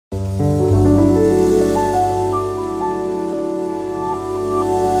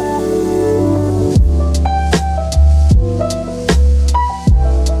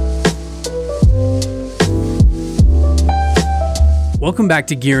Welcome back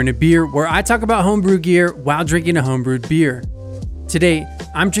to Gear and a Beer, where I talk about homebrew gear while drinking a homebrewed beer. Today,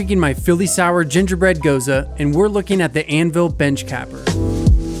 I'm drinking my Philly Sour Gingerbread Gose, and we're looking at the Anvil Bench Capper.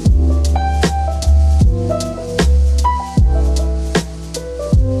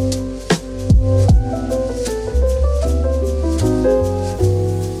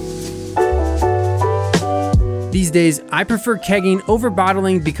 These days, I prefer kegging over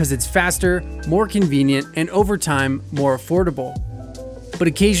bottling because it's faster, more convenient, and over time, more affordable. But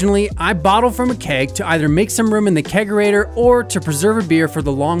occasionally, I bottle from a keg to either make some room in the kegerator or to preserve a beer for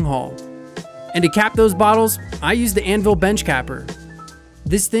the long haul. And to cap those bottles, I use the Anvil Bench Capper.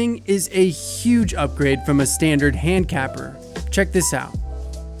 This thing is a huge upgrade from a standard hand capper. Check this out.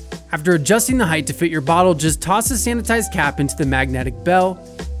 After adjusting the height to fit your bottle, just toss the sanitized cap into the magnetic bell,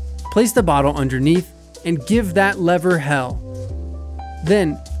 place the bottle underneath, and give that lever hell.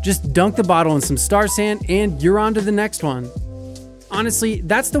 Then, just dunk the bottle in some star sand and you're on to the next one. Honestly,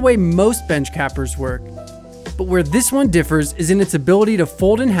 that's the way most bench cappers work. But where this one differs is in its ability to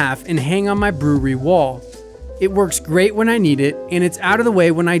fold in half and hang on my brewery wall. It works great when I need it, and it's out of the way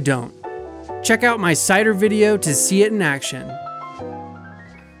when I don't. Check out my cider video to see it in action.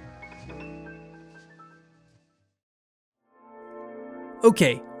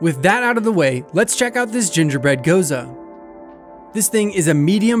 Okay, with that out of the way, let's check out this Gingerbread Gose. This thing is a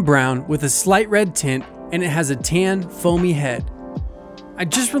medium brown with a slight red tint, and it has a tan, foamy head. I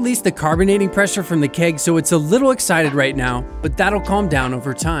just released the carbonating pressure from the keg, so it's a little excited right now, but that'll calm down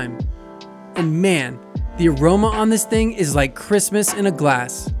over time. And man, the aroma on this thing is like Christmas in a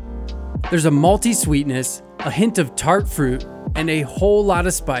glass. There's a malty sweetness, a hint of tart fruit, and a whole lot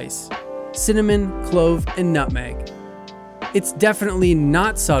of spice: cinnamon, clove, and nutmeg. It's definitely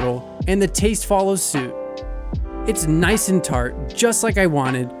not subtle, and the taste follows suit. It's nice and tart, just like I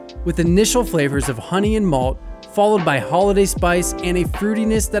wanted, with initial flavors of honey and malt, followed by holiday spice and a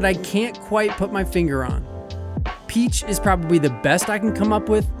fruitiness that I can't quite put my finger on. Peach is probably the best I can come up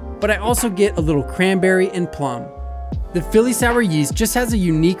with, but I also get a little cranberry and plum. The Philly Sour yeast just has a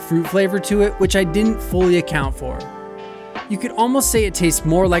unique fruit flavor to it, which I didn't fully account for. You could almost say it tastes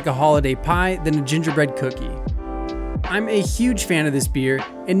more like a holiday pie than a gingerbread cookie. I'm a huge fan of this beer,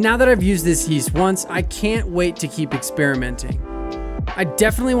 and now that I've used this yeast once, I can't wait to keep experimenting. I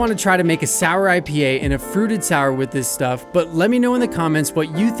definitely want to try to make a sour IPA and a fruited sour with this stuff, but let me know in the comments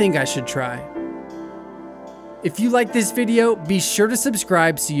what you think I should try. If you like this video, be sure to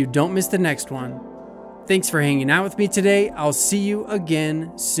subscribe so you don't miss the next one. Thanks for hanging out with me today. I'll see you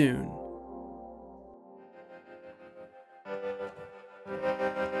again soon.